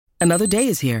Another day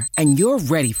is here, and you're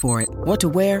ready for it. What to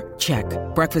wear? Check.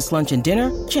 Breakfast, lunch, and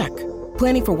dinner? Check.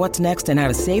 Planning for what's next and how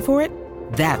to save for it?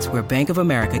 That's where Bank of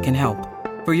America can help.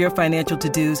 For your financial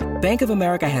to-dos, Bank of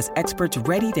America has experts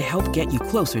ready to help get you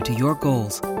closer to your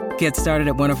goals. Get started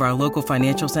at one of our local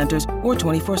financial centers or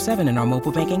 24/7 in our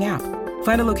mobile banking app.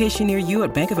 Find a location near you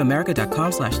at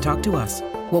bankofamerica.com/talktous.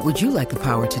 What would you like the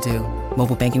power to do?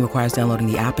 Mobile banking requires downloading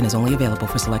the app and is only available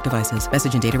for select devices.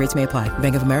 Message and data rates may apply.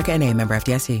 Bank of America N.A., member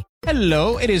FDIC.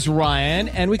 Hello, it is Ryan,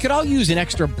 and we could all use an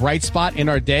extra bright spot in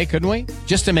our day, couldn't we?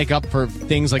 Just to make up for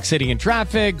things like sitting in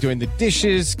traffic, doing the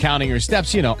dishes, counting your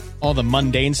steps, all the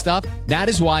mundane stuff. That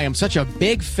is why I'm such a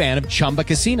big fan of Chumba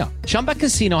Casino. Chumba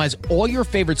Casino has all your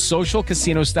favorite social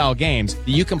casino-style games that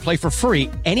you can play for free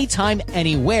anytime,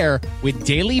 anywhere with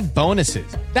daily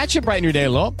bonuses. That should brighten your day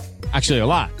a little. Actually, a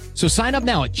lot. So sign up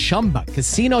now at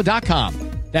ChumbaCasino.com.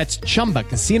 That's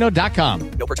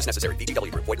ChumbaCasino.com. No purchase necessary.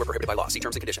 VGW Group. Void where prohibited by law. See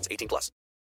terms and conditions. 18+.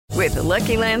 With the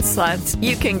Lucky Land Slots,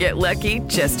 you can get lucky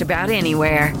just about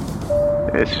anywhere.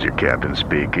 This is your captain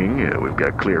speaking. We've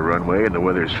got clear runway and the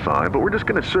weather's fine, but we're just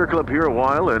going to circle up here a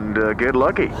while and get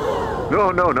lucky.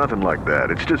 No, nothing like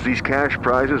that. It's just these cash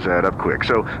prizes add up quick.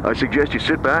 So I suggest you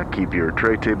sit back, keep your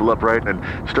tray table upright, and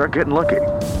start getting lucky.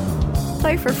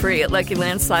 Play for free at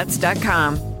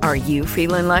LuckyLandSlots.com. Are you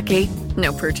feeling lucky?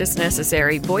 No purchase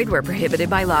necessary. Void where prohibited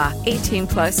by law.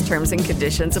 18+ terms and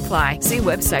conditions apply. See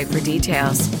website for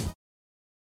details.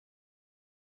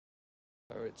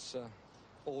 It's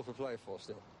all for play for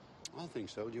still. I think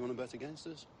so. Do you want to bet against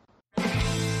us?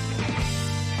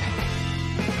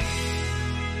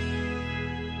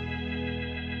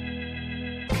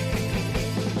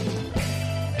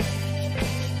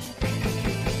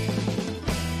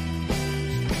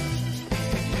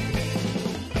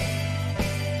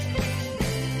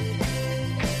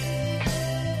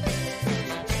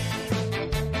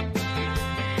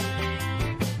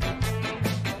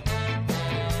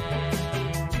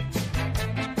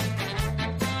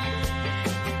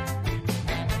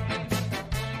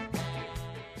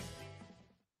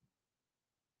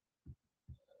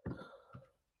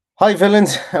 Hi,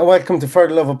 villains, and welcome to For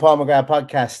the Love of Paul McGrath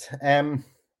podcast. I'm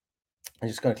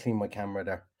just going to clean my camera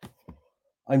there.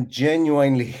 I'm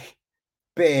genuinely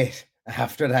bait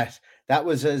after that. That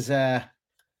was a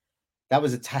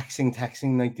taxing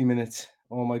 90 minutes.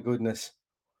 Oh my goodness.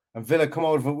 And Villa come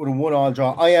out of it with a 1-1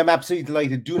 draw. I am absolutely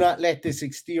delighted. Do not let this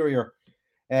exterior,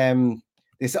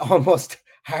 this almost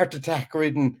heart attack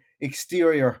ridden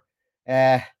exterior,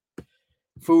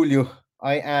 fool you.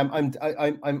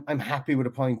 I'm happy with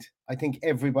a point. I think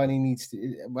everybody needs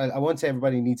to. Well, I won't say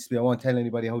everybody needs to be. I won't tell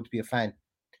anybody how to be a fan.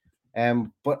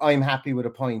 But I'm happy with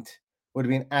a point. Would have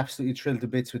been absolutely thrilled to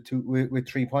bits with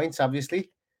 3 points,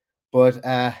 obviously. But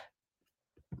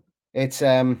it's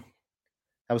that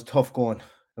was tough going.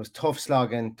 It was tough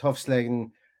slogging, tough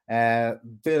slugging.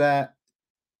 Villa.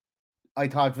 I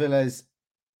thought Villa's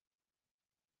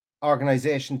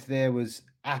organization today was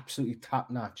absolutely top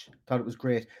notch. Thought it was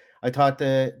great. I thought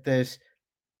that this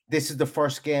is the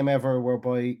first game ever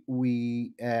whereby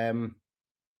we, when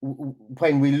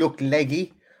we looked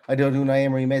leggy, I don't know, Unai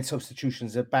Emery made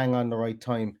substitutions at bang on the right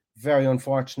time. Very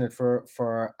unfortunate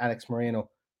for Alex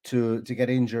Moreno to get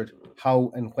injured,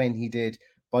 how and when he did.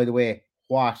 By the way,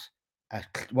 what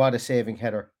a saving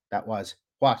header that was.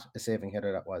 What a saving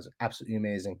header that was. Absolutely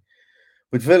amazing.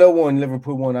 But Villa won,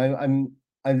 Liverpool won.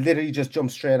 I literally just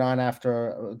jumped straight on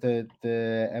after we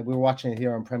were watching it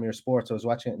here on Premier Sports. I was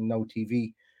watching it on No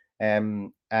TV,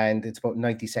 and it's about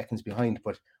 90 seconds behind.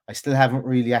 But I still haven't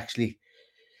really actually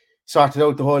sorted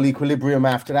out the whole equilibrium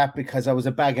after that because I was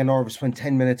a bag of nervous when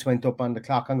 10 minutes went up on the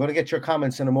clock. I'm going to get your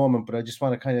comments in a moment, but I just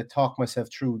want to kind of talk myself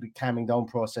through the calming down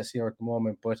process here at the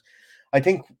moment. But I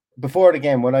think before the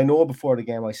game,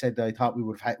 I said that I thought we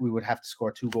would have to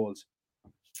score 2 goals.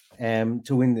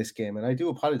 To win this game, and I do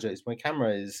apologize. My camera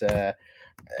is there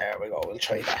we go. We'll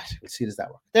try that. We'll see does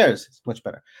that work. There's it's much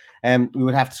better. We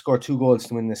would have to score 2 goals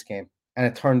to win this game, and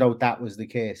it turned out that was the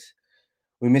case.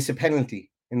 We miss a penalty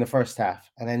in the first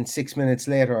half, and then 6 minutes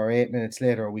later or 8 minutes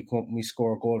later, we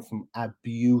score a goal from a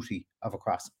beauty of a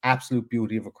cross, absolute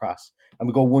beauty of a cross, and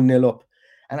we go 1-0 up.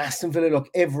 And Aston Villa look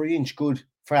every inch good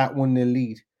for that 1-0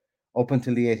 lead up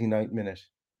until the 89th minute,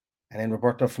 and then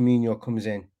Roberto Firmino comes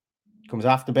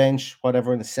off the bench,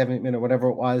 whatever, in the 70th minute, whatever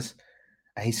it was,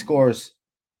 and he scores.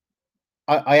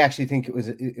 I actually think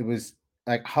it was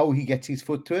like how he gets his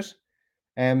foot to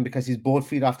it, because he's both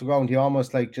feet off the ground. He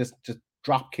almost like just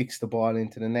drop kicks the ball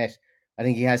into the net. I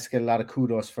think he has to get a lot of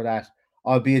kudos for that.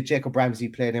 Albeit Jacob Ramsey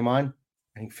played him on.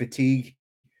 I think fatigue.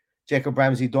 Jacob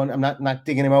Ramsey done. I'm not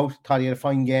digging him out. Thought he had a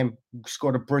fine game.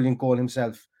 Scored a brilliant goal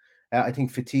himself. I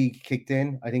think fatigue kicked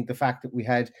in. I think the fact that we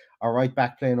had our right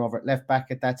back playing over at left back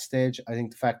at that stage. I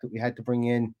think the fact that we had to bring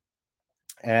in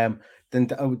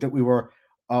that we were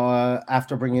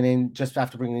after bringing in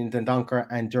Dendoncker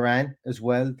and Duran as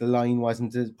well. The line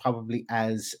wasn't probably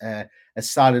as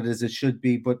solid as it should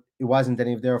be, but it wasn't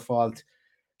any of their fault.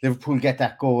 Liverpool get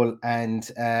that goal, and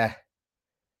I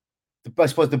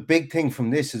suppose the big thing from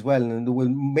this as well,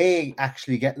 and may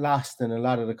actually get lost in a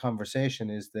lot of the conversation,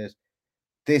 is that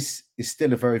this is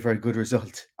still a very, very good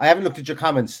result. I haven't looked at your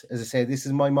comments, as I say. This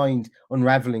is my mind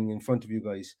unraveling in front of you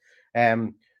guys.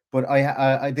 But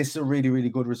I this is a really, really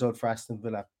good result for Aston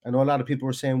Villa. I know a lot of people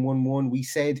were saying 1-1. We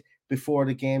said before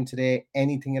the game today,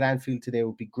 anything at Anfield today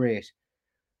would be great.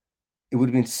 It would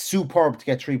have been superb to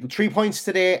get 3 points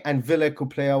today, and Villa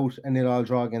could play out a 0-0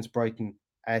 draw against Brighton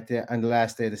on the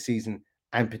last day of the season,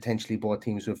 and potentially both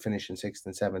teams would finish in 6th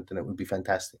and 7th, and it would be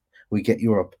fantastic. We get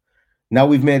Europe. Now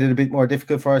we've made it a bit more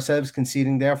difficult for ourselves,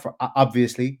 conceding there, for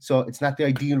obviously. So it's not the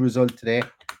ideal result today,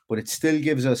 but it still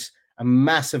gives us a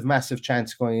massive, massive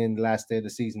chance going in the last day of the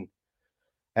season.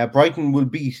 Brighton will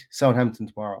beat Southampton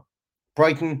tomorrow.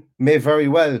 Brighton may very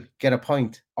well get a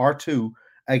point or two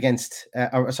against,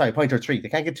 a point or 3. They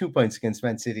can't get 2 points against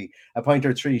Man City. A point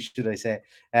or 3, should I say,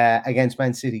 against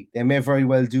Man City. They may very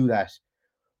well do that.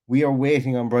 We are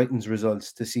waiting on Brighton's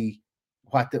results to see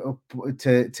what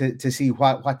to see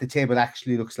what the table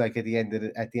actually looks like at the end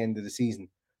of the season.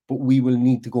 But we will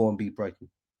need to go and beat Brighton.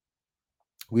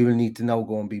 We will need to now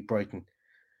go and beat Brighton.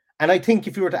 And I think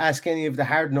if you were to ask any of the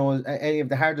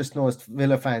hardest nosed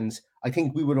Villa fans, I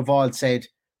think we would have all said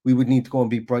we would need to go and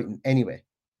beat Brighton anyway.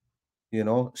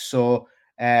 So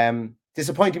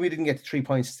disappointing we didn't get the 3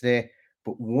 points today,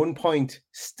 but 1 point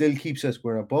still keeps us.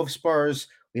 We're above Spurs.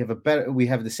 We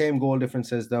have the same goal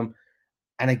difference as them.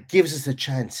 And it gives us a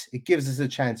chance.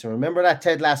 And remember that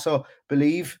Ted Lasso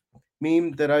believe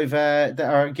meme that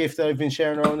our gift that I've been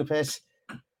sharing around the place?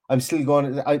 I'm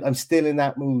still in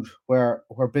that mood where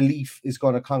belief is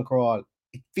going to conquer all.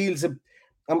 It feels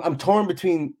I'm torn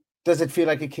between, does it feel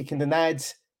like a kick in the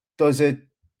nads? Does it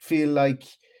feel like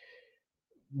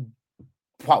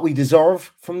what we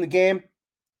deserve from the game?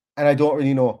 And I don't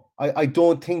really know. I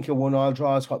don't think a 1-1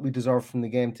 draw is what we deserve from the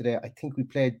game today. I think we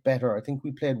played better. I think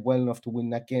we played well enough to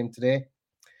win that game today.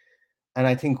 And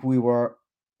I think we were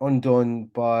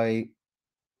undone by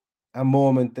a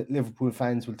moment that Liverpool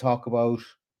fans will talk about,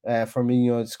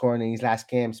 Firmino scoring in his last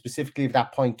game. Specifically, if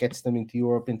that point gets them into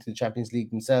Europe, into the Champions League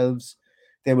themselves,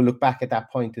 they will look back at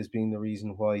that point as being the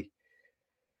reason why.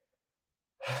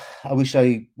 I wish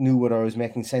I knew whether I was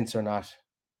making sense or not.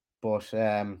 But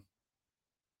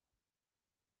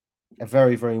a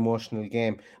very, very emotional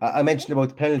game. I mentioned about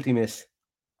the penalty miss.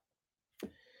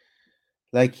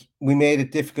 Like, we made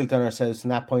it difficult on ourselves from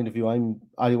that point of view. I'm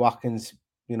Ollie Watkins,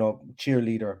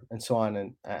 cheerleader and so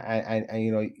on.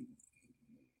 And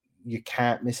you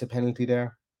can't miss a penalty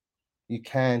there. You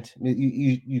can't.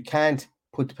 You can't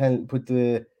put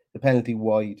the penalty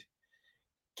wide.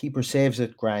 Keeper saves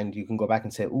it, grand. You can go back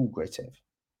and say, "Oh, great save!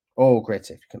 Oh, great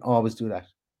save!" You can always do that.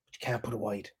 But you can't put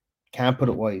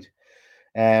it wide.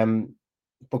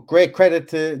 But great credit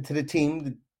to the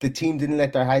team. The team didn't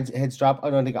let their heads drop. I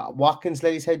don't think Watkins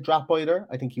let his head drop either.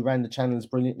 I think he ran the channels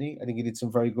brilliantly. I think he did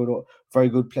some very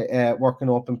good play, working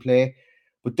open play.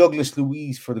 But Douglas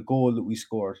Luiz for the goal that we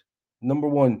scored. Number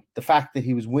one, the fact that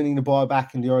he was winning the ball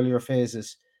back in the earlier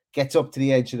phases, gets up to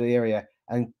the edge of the area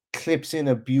and clips in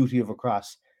a beauty of a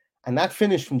cross. And that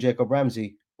finish from Jacob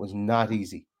Ramsey was not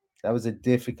easy. That was a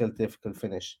difficult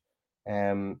finish.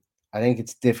 I think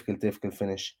it's difficult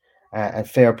finish. And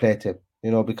fair play to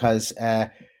him, because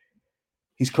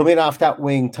he's coming off that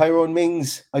wing. Tyrone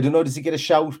Mings, I don't know, does he get a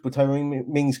shout? But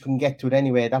Tyrone Mings couldn't get to it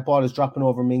anyway. That ball is dropping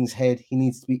over Mings' head. He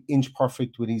needs to be inch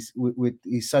perfect with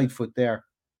his side foot there.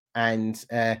 And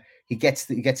he gets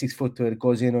his foot to it. It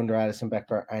goes in under Alisson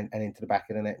Becker and into the back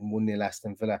of the net and 1-0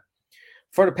 Aston Villa.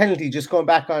 For the penalty, just going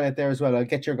back on it there as well, I'll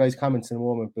get your guys' comments in a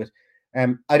moment. But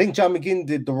I think John McGinn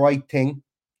did the right thing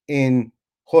in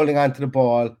holding on to the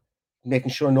ball,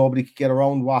 making sure nobody could get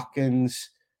around Watkins,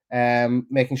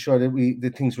 making sure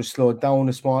that things were slowed down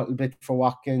a small bit for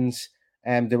Watkins.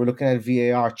 They were looking at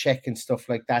a VAR check and stuff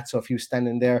like that. So if he was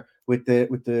standing there with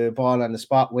the ball on the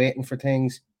spot waiting for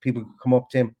things, people could come up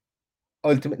to him.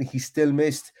 Ultimately, he still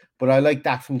missed, but I like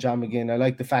that from John McGinn. I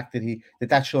like the fact that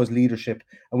that shows leadership.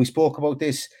 And we spoke about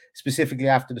this specifically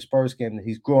after the Spurs game, that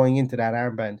he's growing into that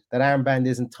armband. That armband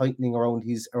isn't tightening around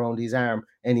his arm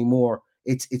anymore.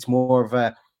 It's more of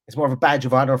a badge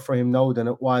of honor for him now than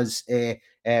it was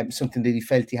something that he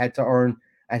felt he had to earn,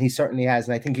 and he certainly has.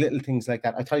 And I think little things like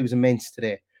that. I thought he was immense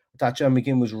today. I thought John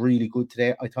McGinn was really good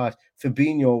today. I thought he had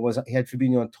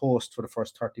Fabinho on toast for the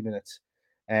first 30 minutes.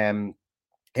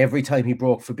 Every time he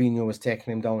broke, Fabinho was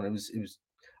taking him down.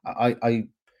 I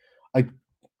I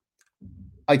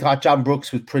I thought John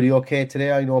Brooks was pretty okay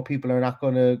today. I know people are not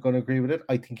gonna agree with it.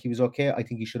 I think he was okay. I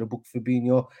think he should have booked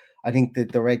Fabinho. I think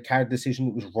that the red card decision,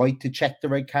 it was right to check the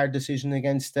red card decision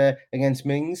against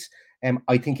Mings.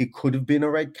 I think it could have been a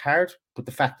red card, but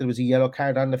the fact that it was a yellow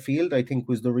card on the field, I think,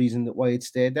 was the reason that why it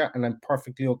stayed there, and I'm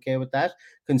perfectly okay with that,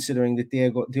 considering that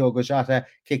Diogo Jota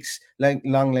kicks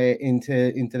Longley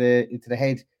into the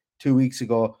head 2 weeks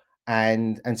ago,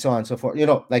 and so on and so forth.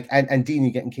 And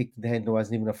Dini getting kicked in the head, there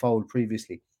wasn't even a foul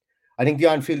previously. I think the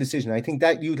on-field decision, I think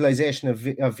that utilization of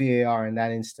VAR in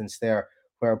that instance there,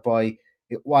 whereby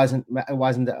it wasn't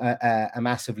a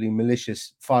massively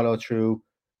malicious follow through.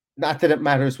 Not that it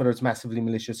matters whether it's massively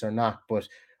malicious or not, but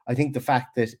I think the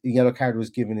fact that the yellow card was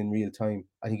given in real time,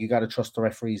 I think you got to trust the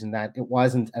referees in that. It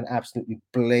wasn't an absolutely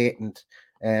blatant,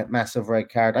 massive red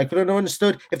card. I could have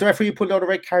understood if the referee pulled out a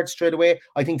red card straight away.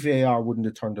 I think VAR wouldn't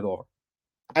have turned it over,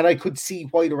 and I could see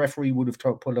why the referee would have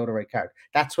pulled out a red card.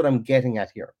 That's what I'm getting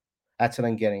at here.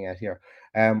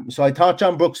 So I thought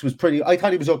John Brooks was I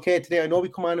thought he was okay today. I know we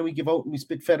come on and we give out and we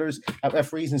spit feathers at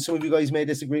referees, and some of you guys may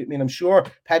disagree with me, and I'm sure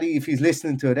Paddy, if he's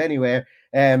listening to it anyway,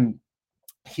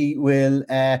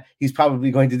 he's probably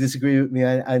going to disagree with me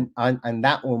on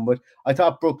that one. But I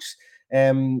thought Brooks,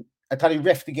 I thought he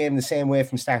reffed the game the same way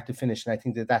from start to finish, and I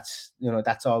think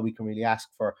that's all we can really ask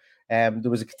for.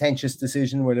 There was a contentious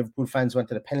decision where Liverpool fans went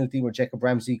to the penalty, where Jacob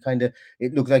Ramsey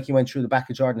it looked like he went through the back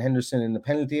of Jordan Henderson in the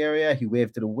penalty area. He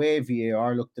waved it away.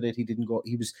 VAR looked at it. He didn't go.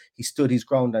 He stood his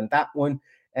ground on that one.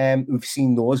 We've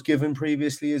seen those given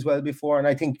previously as well before, and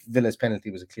I think Villa's penalty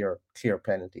was a clear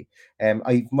penalty.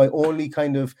 My only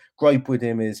kind of gripe with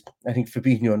him is I think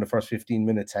Fabinho in the first 15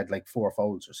 minutes had like 4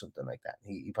 fouls or something like that.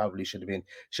 He probably should have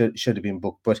been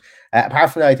booked. But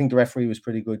apart from that, I think the referee was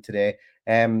pretty good today.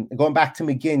 Going back to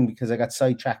McGinn, because I got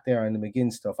sidetracked there on the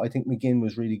McGinn stuff, I think McGinn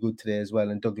was really good today as well,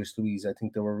 and Douglas Luiz, I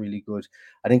think they were really good.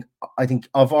 I think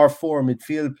of our 4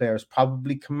 midfield players,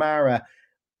 probably Kamara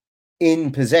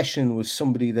in possession was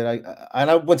somebody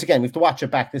that once again, we have to watch it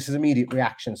back. This is immediate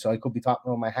reaction, so I could be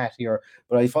talking on my hat here,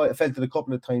 but I felt it a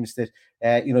couple of times that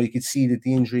you could see that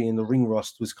the injury and the ring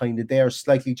rust was kind of there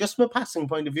slightly, just from a passing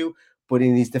point of view, but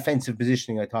in his defensive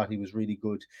positioning, I thought he was really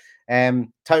good.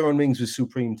 Tyrone Mings was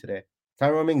supreme today.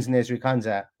 Tyrone Mings and Ezri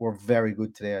Konsa were very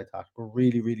good today. I thought were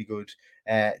really, really good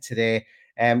today.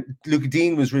 Luke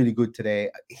Dean was really good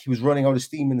today. He was running out of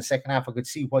steam in the second half. I could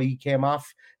see why he came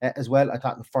off as well. I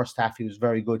thought in the first half he was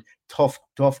very good. Tough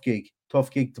gig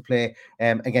to play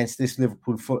against this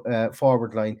Liverpool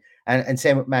forward line. And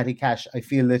same with Matty Cash. I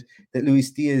feel that Luis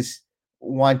Diaz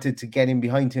wanted to get in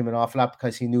behind him an awful lot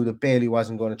because he knew that Bailey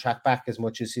wasn't going to track back as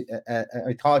much as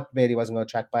I thought Bailey wasn't going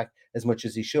to track back as much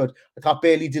as he should. I thought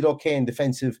Bailey did okay in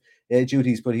defensive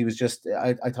duties, but he was just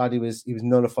I thought he was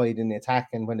nullified in the attack,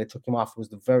 and when they took him off, it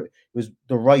was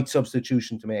the right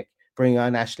substitution to make, bringing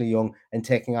on Ashley Young and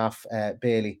taking off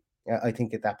Bailey. I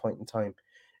think at that point in time.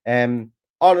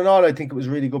 All in all, I think it was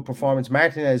a really good performance.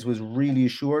 Martinez was really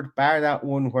assured, bar that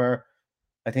one where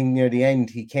I think near the end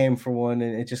he came for one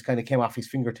and it just kind of came off his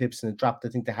fingertips and it dropped, I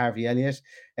think, to Harvey Elliott.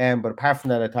 But apart from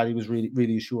that, I thought he was really,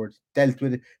 really assured. Dealt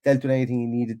with anything he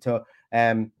needed to.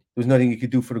 There was nothing he could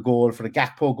do for the goal, for the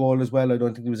Gakpo goal as well. I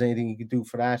don't think there was anything he could do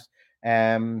for that.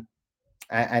 And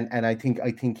I think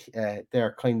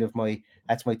they're kind of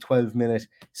that's my 12-minute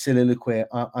soliloquy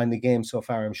on the game so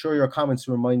far. I'm sure your comments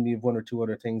remind me of one or two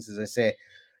other things. As I say,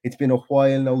 it's been a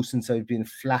while now since I've been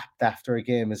flapped after a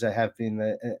game as I have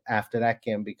been after that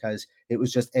game, because it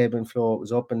was just ebb and flow. It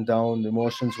was up and down. The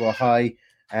emotions were high.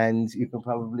 And you can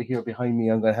probably hear behind me,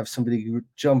 I'm going to have somebody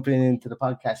jump into the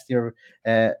podcast here.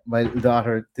 My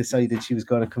daughter decided she was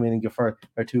going to come in and give her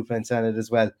 2 pence on it as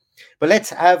well. But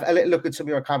let's have a little look at some of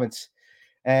your comments.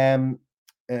 Let's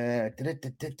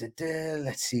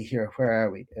see here. Where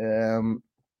are we?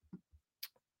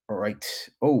 All right.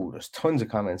 Oh, there's tons of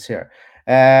comments here.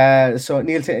 So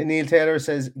Neil Taylor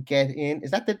says, "Get in."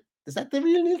 Is that the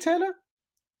real Neil Taylor?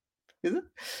 Is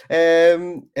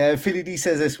it? Philly D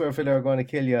says, "I swear Philly are going to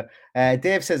kill you."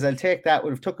 Dave says, "I'll take that.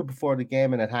 Would have took it before the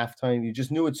game and at halftime. You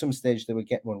just knew at some stage they would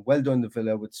get one. Well done, the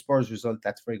Villa, with Spurs result.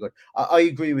 That's very good." I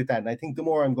agree with that, and I think the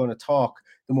more I'm going to talk,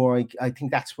 the more I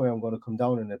think that's where I'm going to come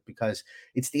down on it, because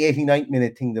it's the 89th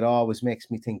minute thing that always makes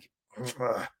me think,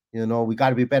 we got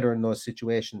to be better in those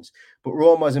situations. But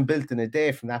Rome wasn't built in a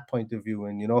day from that point of view,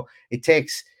 and it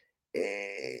takes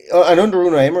and under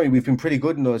Unai Emery, we've been pretty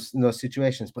good in those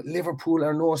situations. But Liverpool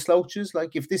are no slouches.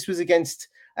 Like if this was against,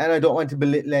 and I don't want to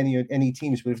belittle any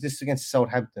teams, but if this was against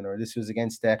Southampton or this was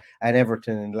against an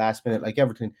Everton in the last minute, like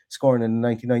Everton scoring in the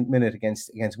 99th minute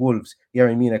against Wolves,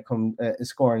 Yerry Mina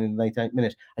scoring in the 99th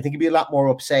minute, I think he'd be a lot more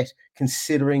upset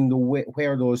considering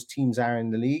where those teams are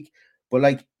in the league. But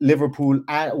like Liverpool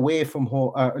away from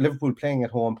home, Liverpool playing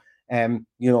at home.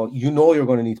 You're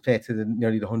going to need to play to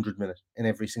nearly the 100th minute in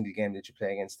every single game that you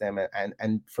play against them.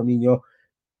 And Firmino,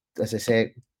 as I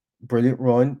say, brilliant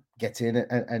run, gets in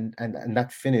and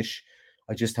that finish.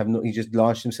 He just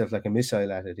launched himself like a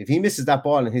missile at it. If he misses that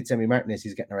ball and hits Emi Martinez,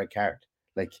 he's getting a red card.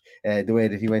 Like the way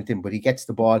that he went in, but he gets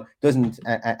the ball, doesn't,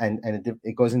 and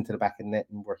it goes into the back of the net,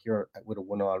 and we're here with a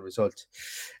 1-1 result.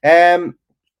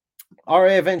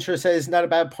 RA Venture says, not a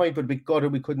bad point, but a bit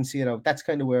gutted we couldn't see it out. That's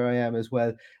kind of where I am as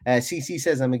well. CC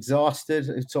says, I'm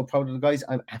exhausted. So proud of the guys.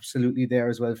 I'm absolutely there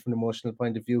as well from an emotional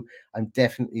point of view. I'm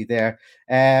definitely there.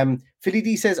 Philly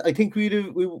D says, I think we'd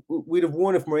have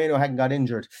won if Moreno hadn't got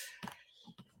injured.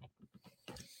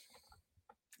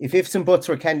 If ifs and buts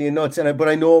were candy and nuts, but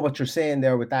I know what you're saying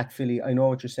there with that, Philly. I know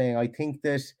what you're saying. I think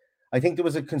there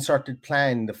was a concerted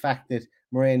plan. The fact that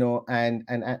Moreno and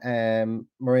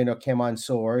Moreno came on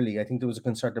so early, I think there was a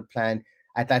concerted plan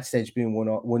at that stage, being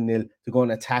 1-0, to go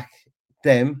and attack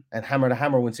them and hammer the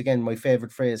hammer. Once again, my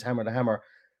favorite phrase, hammer the hammer.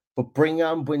 But bring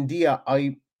on Buendia.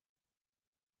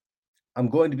 I'm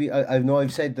going to be. I know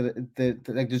I've said that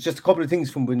like there's just a couple of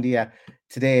things from Buendia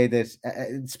today that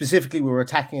specifically we were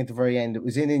attacking at the very end. It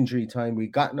was in injury time. We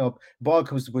gotten up. Ball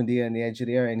comes to Buendia in the edge of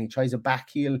the area, and he tries a back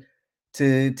heel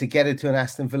to get it to an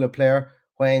Aston Villa player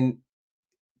when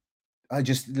it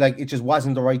just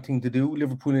wasn't the right thing to do.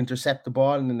 Liverpool intercept the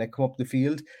ball and then they come up the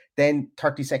field. Then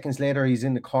 30 seconds later, he's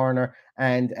in the corner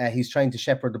and he's trying to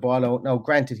shepherd the ball out. Now,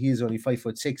 granted, he is only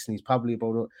 5'6" and he's probably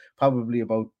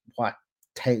about what,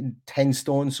 10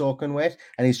 stone soaking wet,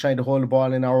 and he's trying to hold the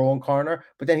ball in our own corner,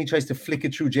 but then he tries to flick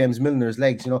it through James Milner's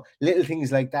legs. Little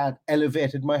things like that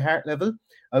elevated my heart level,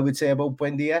 I would say, about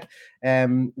Buendia.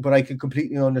 But I could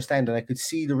completely understand, and I could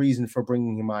see the reason for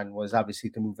bringing him on was obviously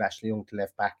to move Ashley Young to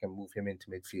left back and move him into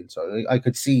midfield. So I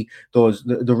could see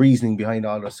the reasoning behind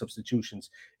all those substitutions.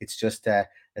 It's just,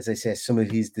 as I say, some of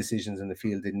his decisions in the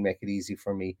field didn't make it easy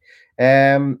for me.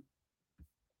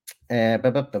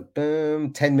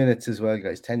 10 minutes as well,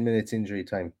 guys. 10 minutes injury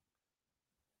time.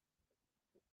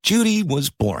 Judy was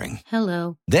boring.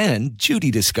 Hello. Then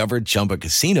Judy discovered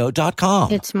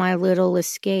ChumbaCasino.com. It's my little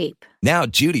escape. Now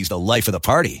Judy's the life of the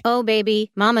party. Oh,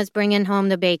 baby, mama's bringing home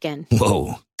the bacon.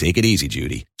 Whoa, take it easy,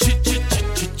 Judy.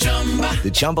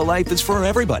 The Chumba life is for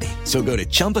everybody. So go to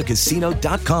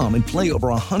ChumbaCasino.com and play over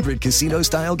 100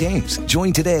 casino-style games.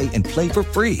 Join today and play for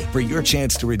free for your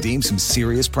chance to redeem some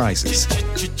serious prizes.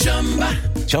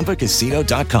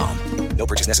 ChumbaCasino.com. No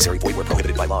purchase necessary. Void where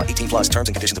prohibited by law. 18+ terms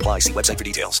and conditions apply. See website for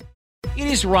details. It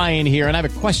is Ryan here, and I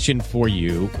have a question for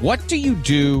you. What do you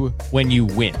do when you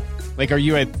win? Like, are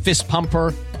you a fist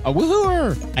pumper, a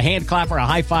woohooer, a hand clapper, a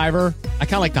high fiver? I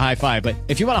kind of like the high five, but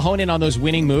if you want to hone in on those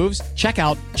winning moves, check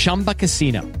out Chumba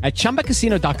Casino. At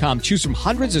ChumbaCasino.com, choose from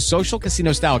hundreds of social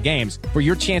casino style games for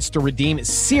your chance to redeem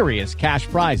serious cash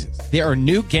prizes. There are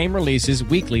new game releases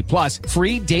weekly, plus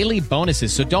free daily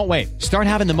bonuses. So don't wait. Start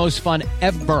having the most fun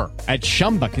ever at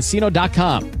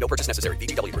ChumbaCasino.com. No purchase necessary.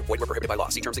 VGW. Void where prohibited by law.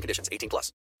 See terms and conditions.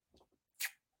 18+.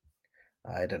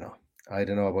 I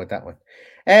don't know about that one.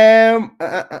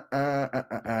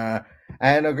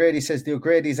 And O'Grady says the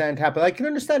O'Grady's aren't happy. I can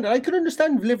understand it. I could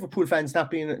understand Liverpool fans not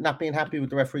being happy with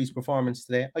the referee's performance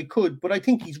today. I could, but I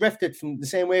think he's refed it from the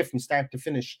same way from start to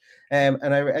finish. And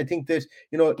I think that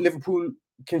Liverpool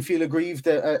can feel aggrieved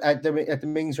at the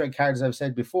Mings red card, as I've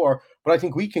said before. But I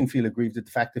think we can feel aggrieved at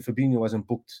the fact that Fabinho wasn't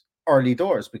booked early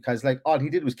doors, because all he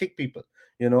did was kick people.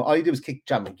 All he did was kick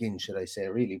John McGinn, should I say,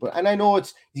 really. And I know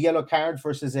it's the yellow card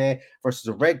versus a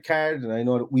red card, and I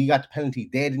know that we got the penalty,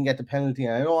 they didn't get the penalty,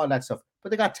 and I know all that stuff. But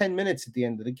they got 10 minutes at the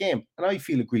end of the game, and I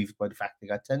feel aggrieved by the fact they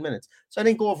got 10 minutes. So I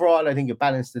think overall, it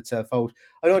balanced itself out.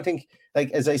 I don't think,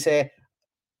 as I say,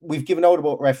 we've given out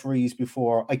about referees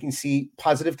before. I can see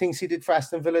positive things he did for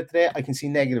Aston Villa today. I can see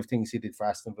negative things he did for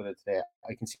Aston Villa today.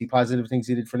 I can see positive things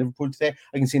he did for Liverpool today.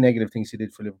 I can see negative things he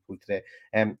did for Liverpool today.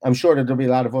 I'm sure that there'll be a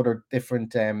lot of other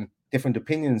different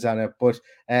opinions on it, but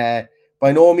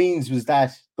by no means was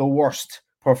that the worst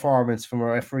performance from a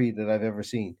referee that I've ever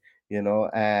seen.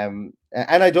 And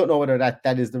I don't know whether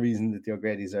that is the reason that the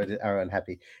O'Grady's are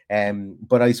unhappy.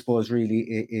 But I suppose really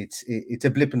it's a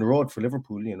blip in the road for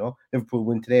Liverpool. Liverpool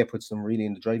win today puts them really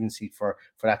in the driving seat for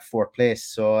that fourth place.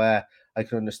 So I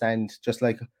can understand, just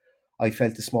like I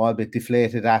felt a small bit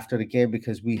deflated after the game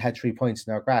because we had 3 points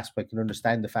in our grasp. I can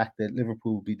understand the fact that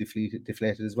Liverpool would be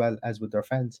deflated as well, as with their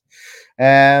fans.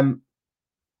 Where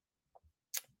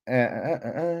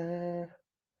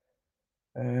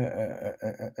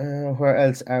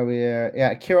else are we?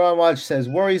 Yeah, Kieran Walsh says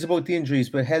worries about the injuries,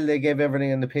 but hell, they gave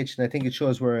everything on the pitch, and I think it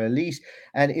shows we're elite.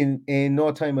 And in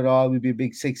no time at all, we'd be a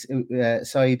big six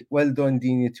side. Well done,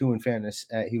 Dini, too. In fairness,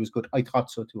 he was good. I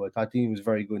thought so too. I thought Dini was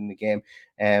very good in the game.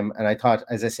 And I thought,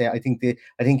 as I say, I think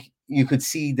you could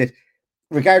see that.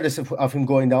 Regardless of him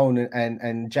going down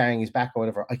and jarring his back or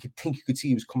whatever, I think you could see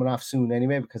he was coming off soon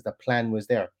anyway because the plan was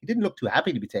there. He didn't look too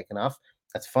happy to be taken off.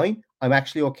 That's fine. I'm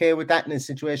actually okay with that in a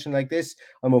situation like this.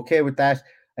 I'm okay with that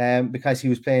because he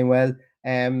was playing well.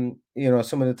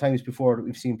 Some of the times before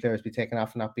we've seen players be taken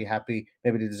off and not be happy.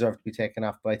 Maybe they deserve to be taken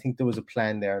off, but I think there was a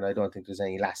plan there, and I don't think there's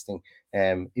any lasting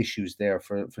issues there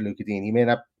for Luca Dean. He may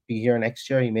not be here next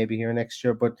year. He may be here next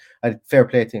year, but fair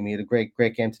play to him. He had a great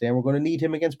game today, and we're going to need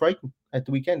him against Brighton at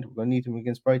the weekend. We're going to need him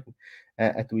against Brighton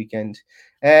at the weekend.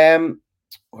 Where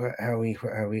are we?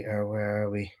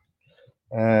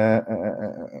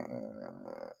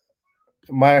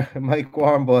 Mike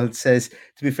Warmbold says,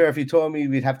 to be fair, if you told me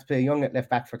we'd have to play Young at left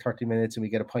back for 30 minutes and we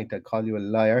get a point, I'd call you a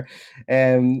liar.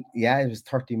 Yeah, it was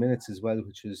 30 minutes as well,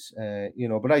 which was,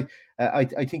 but I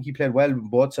think he played well on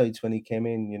both sides when he came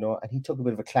in, and he took a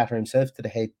bit of a clatter himself to the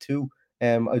head too.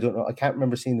 I don't know. I can't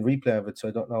remember seeing the replay of it, so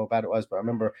I don't know how bad it was. But I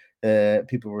remember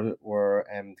people were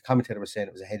the commentator was saying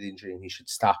it was a head injury and he should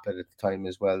stop it at the time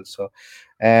as well. So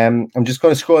I'm just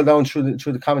going to scroll down through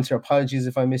the comments here. Apologies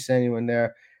if I missed anyone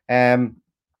there.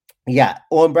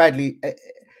 Owen Bradley.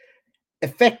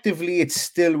 Effectively, it's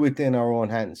still within our own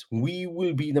hands. We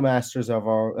will be the masters of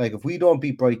our. If we don't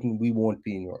beat Brighton, we won't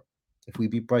be in Europe. If we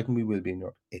beat Brighton, we will be in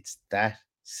Europe. It's that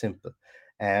simple.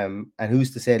 And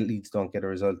who's to say Leeds don't get a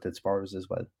result at Spurs as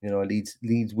well? Leeds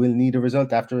will need a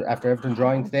result after Everton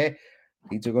drawing today.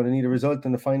 Leeds are going to need a result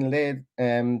in the final day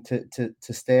to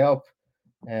stay up.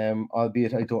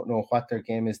 Albeit I don't know what their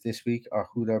game is this week or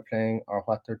who they're playing or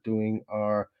what they're doing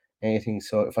or anything.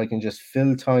 So if I can just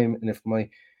fill time, and if my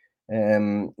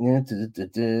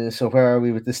so where are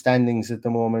we with the standings at the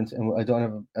moment? And I don't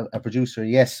have a producer.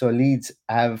 Yes, so Leeds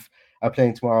are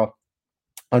playing tomorrow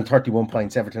on 31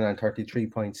 points, Everton on 33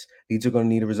 points. Leeds are going to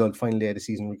need a result final day of the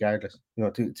season, regardless.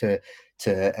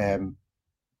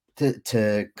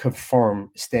 To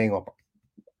confirm staying up,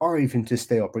 or even to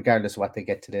stay up, regardless of what they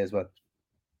get today as well.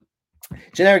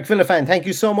 Generic Villa fan, thank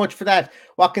you so much for that.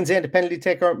 Watkins ain't a penalty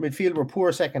taker. Midfield were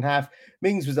poor second half.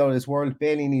 Mings was out of his world.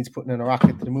 Bailey needs putting in a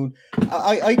rocket to the moon.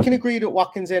 I can agree that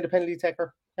Watkins ain't a penalty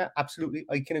taker. Yeah, absolutely.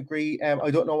 I can agree. I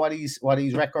don't know what his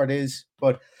record is,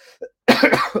 but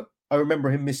I remember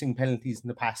him missing penalties in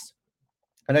the past.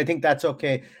 And I think that's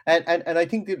okay. And I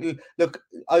think that, look,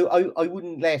 I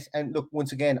wouldn't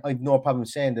once again, I've no problem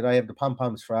saying that I have the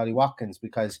pom-poms for Ollie Watkins,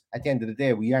 because at the end of the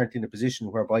day, we aren't in a position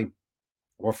whereby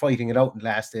we're fighting it out in the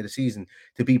last day of the season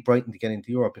to beat Brighton to get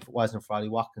into Europe if it wasn't for Ollie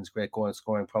Watkins' great goal and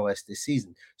scoring prowess this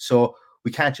season. So we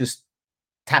can't just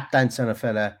tap dance on a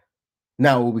fella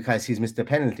now because he's missed a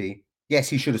penalty. Yes,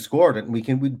 he should have scored it,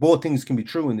 and both things can be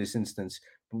true in this instance.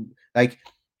 I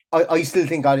still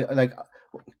think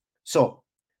so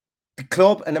the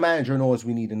club and the manager knows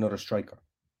we need another striker.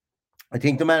 I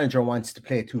think the manager wants to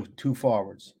play two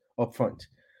forwards up front.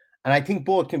 And I think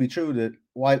both can be true, that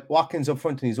while Watkins up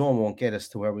front in his own won't get us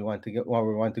to where we want to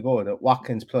go, that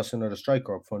Watkins plus another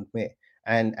striker up front may.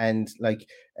 I'm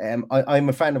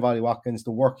a fan of Ollie Watkins. The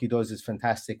work he does is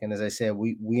fantastic. And as I say,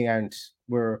 we're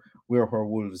where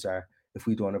Wolves are if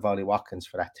we don't have Ollie Watkins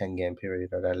for that 10-game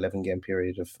period or that 11-game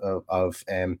period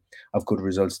of good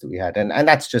results that we had. And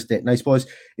that's just it. And I suppose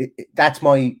that's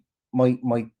my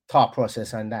thought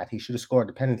process on that. He should have scored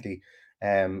the penalty.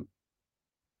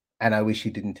 And I wish he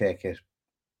didn't take it.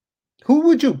 Who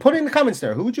would you put in the comments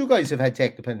there? Who would you guys have had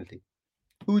take the penalty?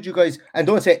 Who would you guys, and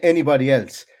don't say anybody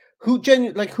else. Who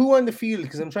on the field?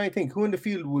 Because I'm trying to think who on the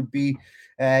field would be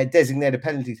designated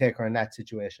penalty taker in that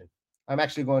situation. I'm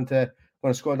actually going to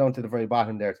scroll down to the very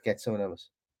bottom there to get some of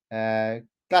those.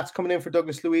 That's coming in for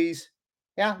Douglas Louise.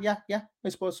 Yeah. I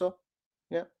suppose so.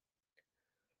 Yeah.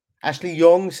 Ashley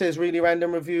Young says really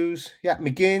random reviews. Yeah.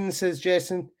 McGinn says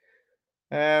Jason.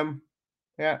 Yeah.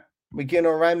 McGinn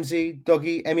or Ramsey,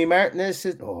 Dougie, Emmy Martinez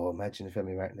says, imagine if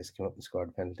Emmy Martinez came up and scored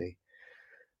a penalty.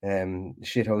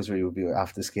 Shithousery would be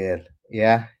off the scale.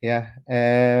 Yeah.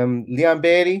 Leon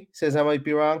Bailey says I might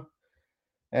be wrong.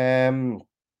 I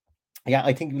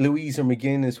think Louise or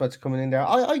McGinn is what's coming in there.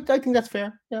 I think that's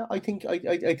fair. Yeah, I think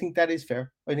that is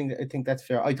fair. I think that's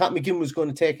fair. I thought McGinn was going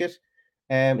to take it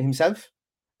himself.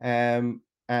 And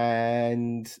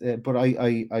And but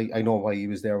I know why he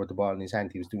was there with the ball in his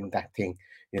hand. He was doing that thing,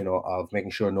 of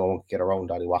making sure no one could get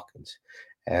around Ollie Watkins.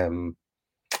 But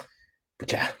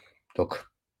yeah, look,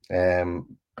 a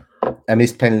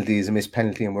missed penalty is a missed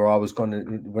penalty, and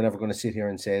we're never going to sit here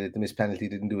and say that the missed penalty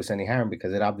didn't do us any harm,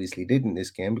 because it obviously didn't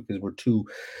this game, because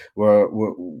we're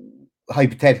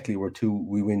hypothetically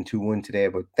we win 2-1 today.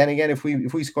 But then again, if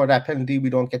we score that penalty, we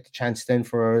don't get the chance then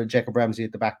for Jacob Ramsey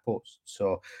at the back post.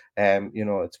 So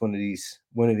it's one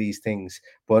of these things.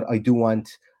 But I do want.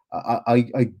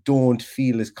 I don't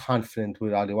feel as confident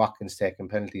with Ollie Watkins taking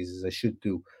penalties as I should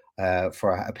do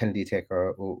for a penalty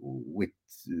taker with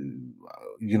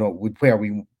where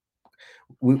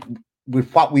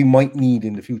with what we might need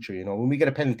in the future. When we get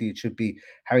a penalty, it should be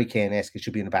Harry Kane-esque. It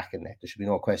should be in the back of the net. There should be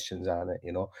no questions on it.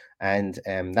 And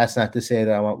that's not to say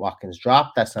that I want Watkins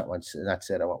dropped. That's not to say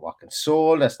that I want Watkins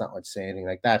sold. That's not to say anything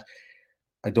like that.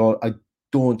 I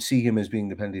don't see him as being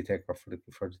the penalty taker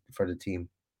for the team.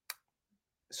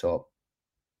 So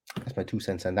that's my 2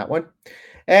 cents on that one.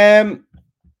 I'm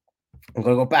going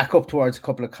to go back up towards a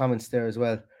couple of comments there as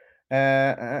well.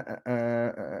 Yeah,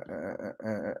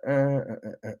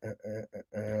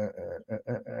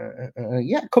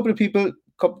 a couple of people,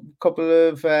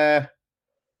 couple of the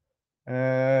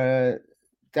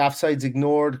offsides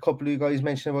ignored. A couple of you guys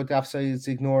mentioned about the offsides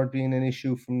ignored being an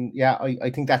issue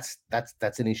I think that's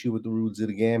an issue with the rules of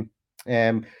the game.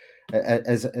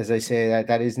 As I say,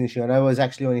 that is an issue, and I was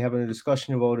actually only having a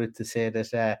discussion about it to say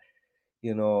that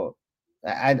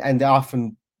and the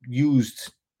often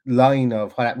used line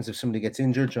of what happens if somebody gets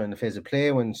injured during the phase of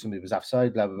play when somebody was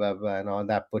offside, blah blah blah, blah and all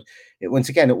that. But once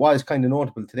again, it was kind of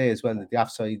notable today as well that the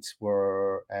offsides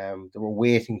were they were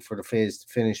waiting for the phase to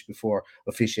finish before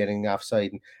officiating the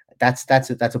offside. And that's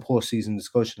a post-season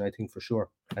discussion, I think, for sure.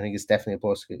 I think it's definitely a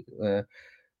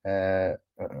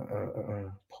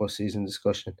post-season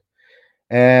discussion.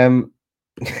 Hello,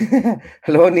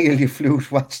 Neil, you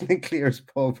flute watching in Clear's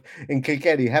pub in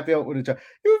Kilkenny. Happy out with a job.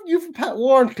 You've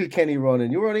warned Kilkenny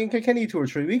running. You were running in Kilkenny 2 or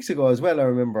 3 weeks ago as well, I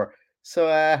remember. So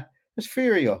there's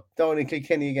fear of you down in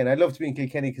Kilkenny again. I'd love to be in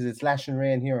Kilkenny because it's lashing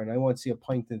rain here, and I won't see a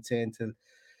point until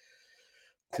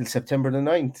September the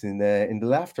 9th in the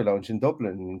Laughter Lounge in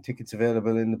Dublin. And tickets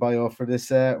available in the bio for this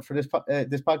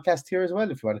podcast here as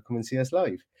well if you want to come and see us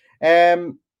live.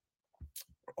 Where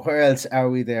else are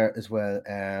we there as well?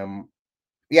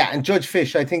 Yeah, and Judge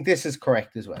Fish, I think this is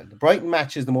correct as well. The Brighton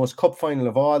match is the most cup final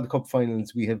of all the cup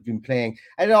finals we have been playing.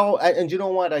 And you know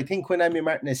what? I think when Amy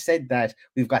Martinez said that,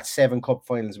 we've got 7 cup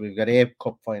finals, we've got 8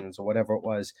 cup finals, or whatever it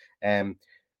was,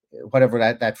 whatever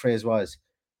that phrase was.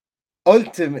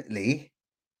 Ultimately,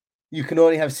 you can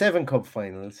only have 7 cup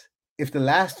finals if the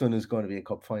last one is going to be a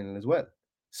cup final as well.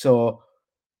 So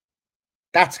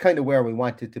that's kind of where we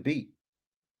want it to be.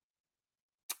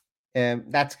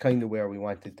 That's kind of where we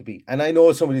wanted to be. And I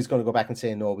know somebody's going to go back and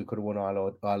say, no, we could have won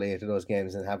all 8 of those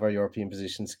games and have our European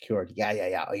position secured. Yeah.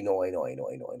 I know.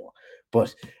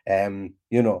 But,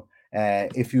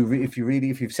 if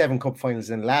you've 7 cup finals,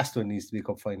 then the last one needs to be a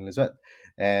cup final as well.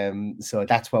 So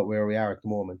that's where we are at the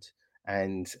moment.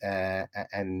 And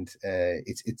it's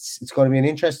going to be an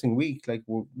interesting week. Like,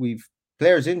 we've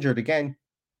players injured again.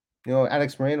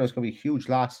 Alex Moreno is going to be a huge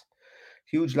loss.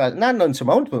 Not an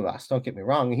unsurmountable loss, don't get me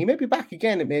wrong. He may be back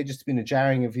again. It may have just been a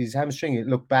jarring of his hamstring. It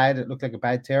looked bad. It looked like a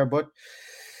bad tear, but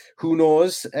who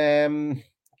knows?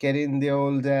 Get in the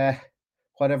old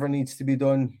whatever needs to be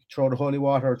done. Throw the holy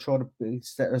water,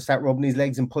 start rubbing his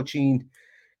legs in poutine,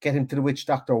 get him to the witch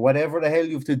doctor, whatever the hell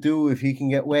you have to do. If he can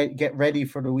get ready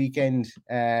for the weekend,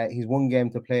 he's 1 game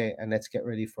to play, and let's get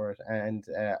ready for it. And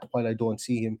while I don't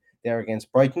see him there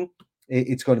against Brighton,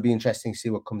 it's going to be interesting to see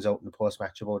what comes out in the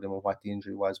post-match about him and what the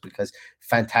injury was, because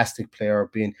fantastic player,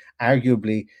 being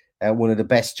arguably one of the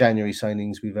best January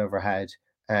signings we've ever had.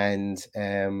 And,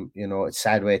 it's a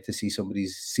sad way to see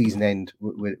somebody's season end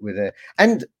with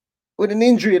an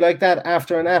injury like that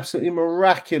after an absolutely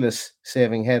miraculous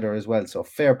saving header as well. So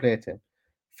fair play to him.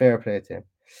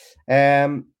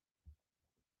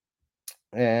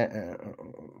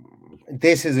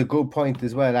 This is a good point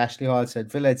as well. Ashley Hall said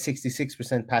Villa had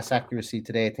 66% pass accuracy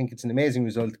today. I think it's an amazing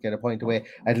result to get a point away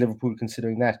at Liverpool,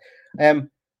 considering that. I'm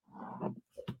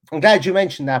glad you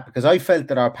mentioned that, because I felt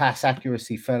that our pass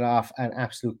accuracy fell off an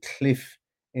absolute cliff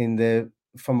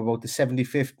from about the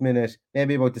 75th minute,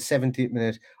 maybe about the 70th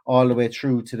minute, all the way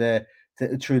through to the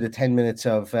 10 minutes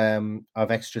of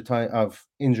extra time, of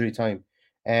injury time.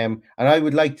 And I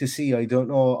would like to see, I don't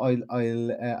know, I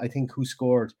think who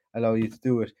scored. allow you to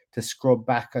do it, to scrub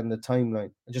back on the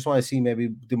timeline. I just want to see, maybe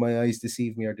do my eyes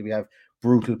deceive me, or do we have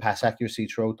brutal pass accuracy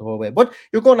throughout the whole way? But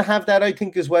you're going to have that, I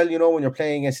think, as well, when you're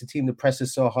playing against a team that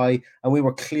presses so high, and we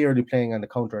were clearly playing on the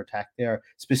counter-attack there,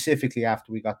 specifically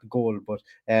after we got the goal. But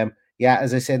yeah,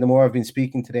 as I said, the more I've been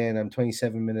speaking today, and I'm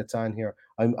 27 minutes on here,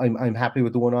 I'm happy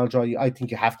with the 1-1 draw. I think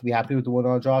you have to be happy with the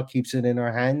 1-1 draw. It keeps it in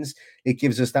our hands. It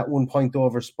gives us that 1 point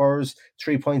over Spurs.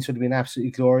 3 points would have been absolutely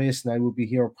glorious, and I would be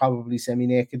here probably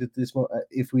semi-naked at this moment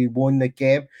if we won the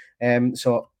game.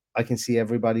 So I can see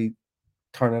everybody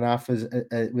turning off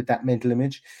with that mental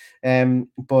image.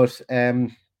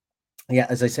 Yeah,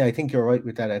 as I say, I think you're right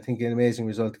with that. I think an amazing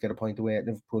result to get a point away at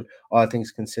Liverpool, all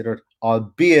things considered,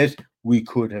 albeit we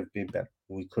could have been better.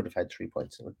 We could have had 3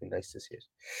 points. It would be nice to see it.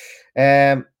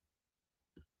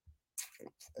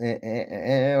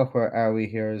 Where are we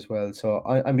here as well? So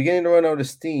I'm beginning to run out of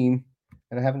steam,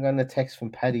 and I haven't gotten a text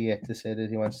from Paddy yet to say that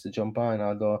he wants to jump on,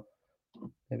 although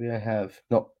maybe I have.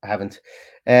 No, I haven't.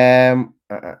 Where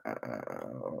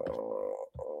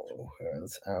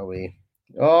else are we?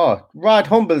 Oh, Rod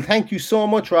Humble, thank you so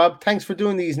much, Rob. Thanks for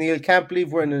doing these, Neil. Can't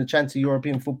believe we're in a chance of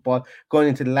European football going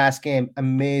into the last game.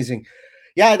 Amazing.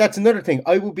 Yeah, that's another thing.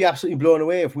 I would be absolutely blown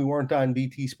away if we weren't on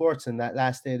BT Sports in that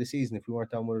last day of the season, if we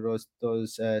weren't on one of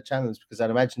those channels, because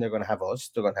I'd imagine they're going to have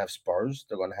us, they're going to have Spurs,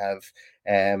 they're going to have,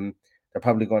 they're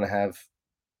probably going to have,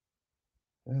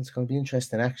 well, it's going to be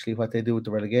interesting actually what they do with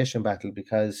the relegation battle,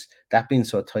 because that being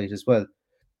so tight as well.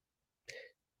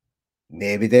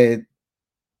 Maybe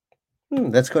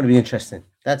that's going to be interesting.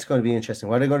 That's going to be interesting.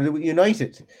 What are they going to do with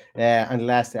United? And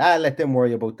last, let them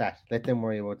worry about that. Let them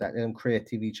worry about that. Let them create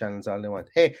TV channels all they want.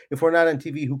 Hey, if we're not on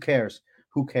TV, who cares?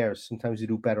 Who cares? Sometimes you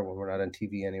do better when we're not on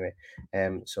TV anyway.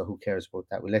 So who cares about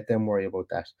that? We'll let them worry about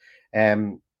that.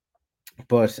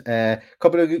 But a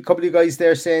couple of you guys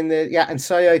there saying that, yeah, and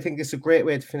Saya, I think it's a great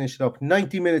way to finish it up.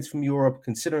 90 minutes from Europe,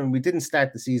 considering we didn't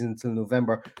start the season until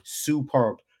November.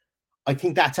 Superb. I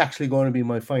think that's actually going to be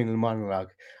my final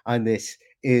monologue on this,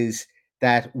 is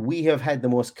that we have had the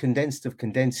most condensed of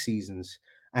condensed seasons.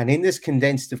 And in this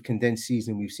condensed of condensed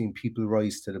season, we've seen people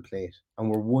rise to the plate, and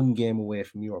we're 1 game away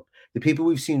from Europe. The people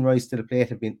we've seen rise to the plate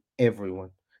have been everyone.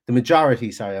 The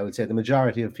majority, I would say the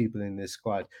majority of people in this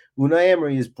squad. Unai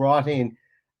Emery has brought in,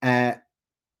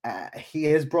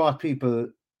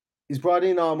 he's brought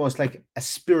in almost like a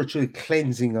spiritual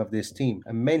cleansing of this team,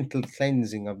 a mental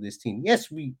cleansing of this team.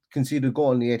 Yes, we conceded a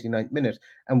goal in the 89th minute,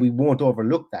 and we won't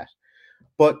overlook that.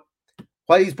 But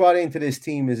what he's brought into this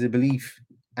team is a belief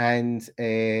and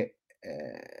a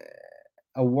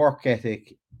work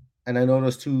ethic. And I know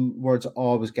those two words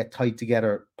always get tied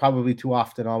together, probably too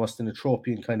often, almost in a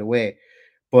tropian kind of way.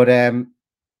 But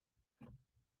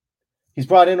he's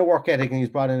brought in a work ethic, and he's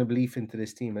brought in a belief into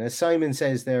this team. And as Simon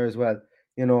says there as well,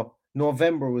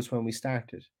 November was when we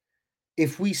started.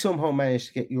 If we somehow manage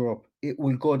to get Europe, it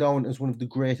will go down as one of the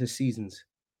greatest seasons.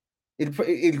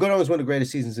 It'll go down as one of the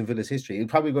greatest seasons in Villa's history. It'll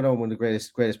probably go down one of the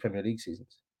greatest Premier League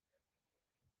seasons.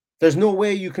 There's no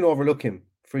way you can overlook him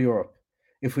for Europe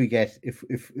overlook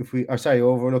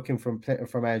him from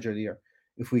Manager of the Year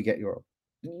if we get Europe.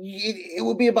 It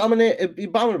would be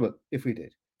abominable if we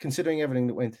did, considering everything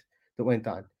that went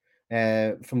on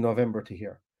from November to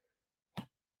here.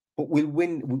 But we'll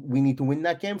win. We need to win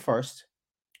that game first,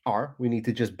 or we need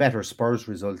to just better Spurs'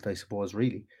 result, I suppose,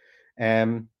 really,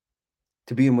 to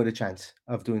be in with a chance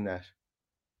of doing that.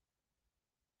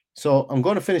 So I'm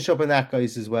going to finish up on that,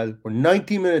 guys, as well. We're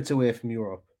 90 minutes away from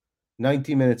Europe.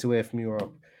 90 minutes away from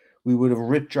Europe. We would have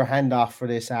ripped your hand off for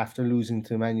this after losing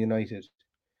to Man United.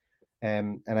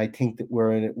 And I think that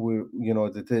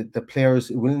the players,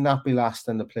 it will not be lost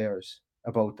on the players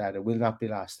about that. It will not be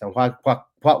lost. And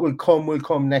what will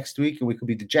come next week, and we could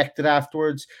be dejected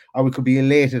afterwards, or we could be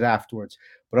elated afterwards.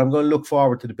 But I'm going to look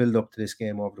forward to the build up to this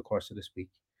game over the course of this week.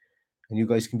 And you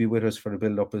guys can be with us for the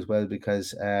build up as well,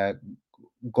 because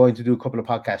going to do a couple of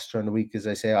podcasts during the week, as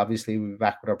I say. Obviously, we'll be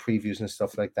back with our previews and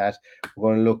stuff like that.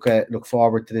 We're going to look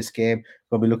forward to this game.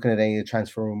 We're going to be looking at any of the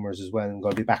transfer rumors as well, and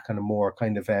going to be back on a more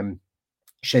kind of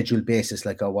scheduled basis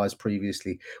like I was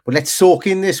previously. But let's soak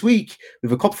in this week. We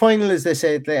have a cup final, as they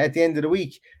said, at the end of the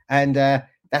week, and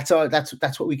that's all.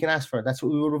 That's what we can ask for. That's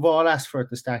what we would have all asked for at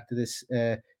the start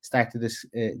of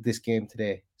this game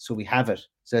today. So we have it.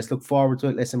 So let's look forward to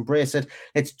it. Let's embrace it.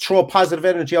 Let's throw positive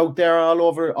energy out there all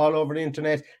over the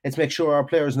internet. Let's make sure our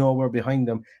players know we're behind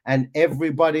them, and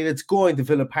everybody that's going to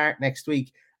Villa Park next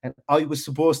week. And I was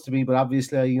supposed to be, but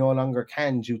obviously I no longer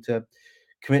can due to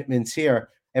commitments here.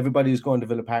 Everybody who's going to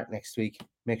Villa Park next week,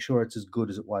 make sure it's as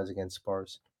good as it was against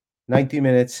Spurs. 90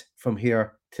 minutes from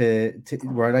here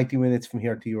we're 90 minutes from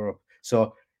here to Europe.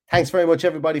 So Thanks very much,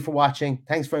 everybody, for watching.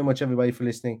 Thanks very much, everybody, for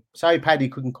listening. Sorry Paddy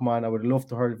couldn't come on. I would have loved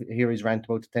to hear his rant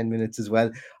about the 10 minutes as well.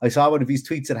 I saw one of his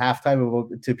tweets at halftime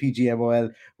about to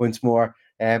PGMOL once more.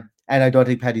 And I don't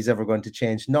think Paddy's ever going to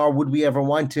change, nor would we ever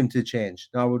want him to change.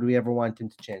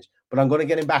 But I'm going to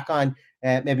get him back on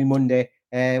maybe Monday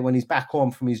when he's back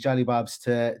home from his Jolly Bobs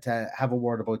to have a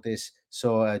word about this.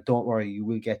 So don't worry, you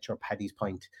will get your Paddy's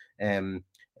Point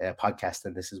podcast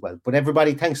on this as well. But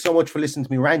everybody, thanks so much for listening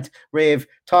to me rant, rave,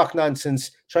 talk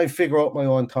nonsense, try and figure out my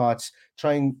own thoughts,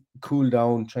 try and cool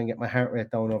down, try and get my heart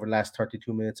rate down over the last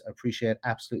 32 minutes. I appreciate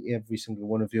absolutely every single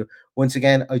one of you. Once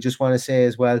again, I just want to say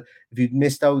as well, if you've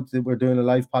missed out that we're doing a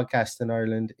live podcast in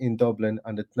Ireland, in Dublin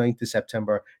on the 9th of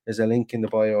September, there's a link in the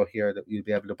bio here that you'll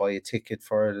be able to buy a ticket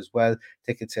for it as well.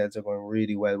 Ticket sales are going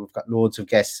really well. We've got loads of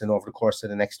guests, and over the course of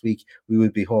the next week, we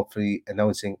will be hopefully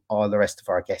announcing all the rest of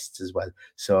our guests as well.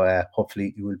 So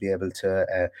hopefully you will be able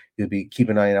to, you'll be keep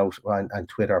an eye out on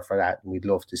Twitter for that, and we'd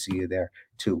love to see you there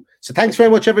too. So thanks very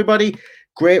much, everybody.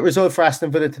 Great result for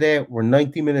Aston Villa today. We're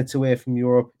 90 minutes away from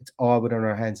Europe. It's all within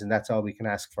our hands, and that's all we can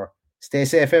ask for. Stay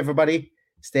safe, everybody.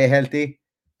 Stay healthy.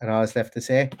 And all that's left to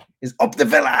say is up the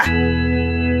Villa!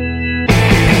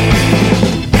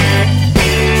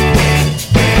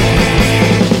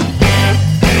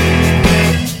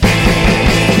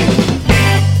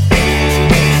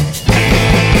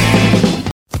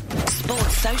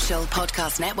 Social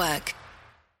Podcast Network.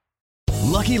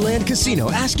 Lucky Land Casino,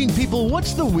 asking people,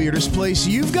 what's the weirdest place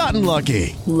you've gotten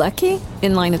lucky? Lucky?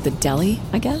 In line at the deli,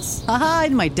 I guess? Aha,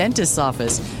 in my dentist's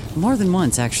office. More than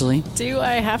once, actually. Do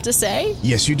I have to say?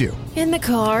 Yes, you do. In the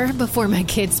car before my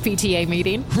kids' PTA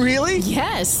meeting. Really?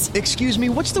 Yes. Excuse me,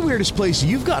 what's the weirdest place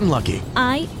you've gotten lucky?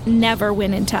 I never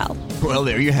win and tell. Well,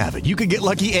 there you have it. You can get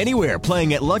lucky anywhere,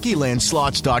 playing at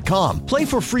LuckyLandSlots.com. Play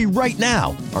for free right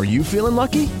now. Are you feeling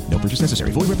lucky? No purchase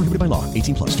necessary. Void where prohibited by law.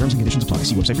 18+. Terms and conditions apply.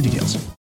 See website for details.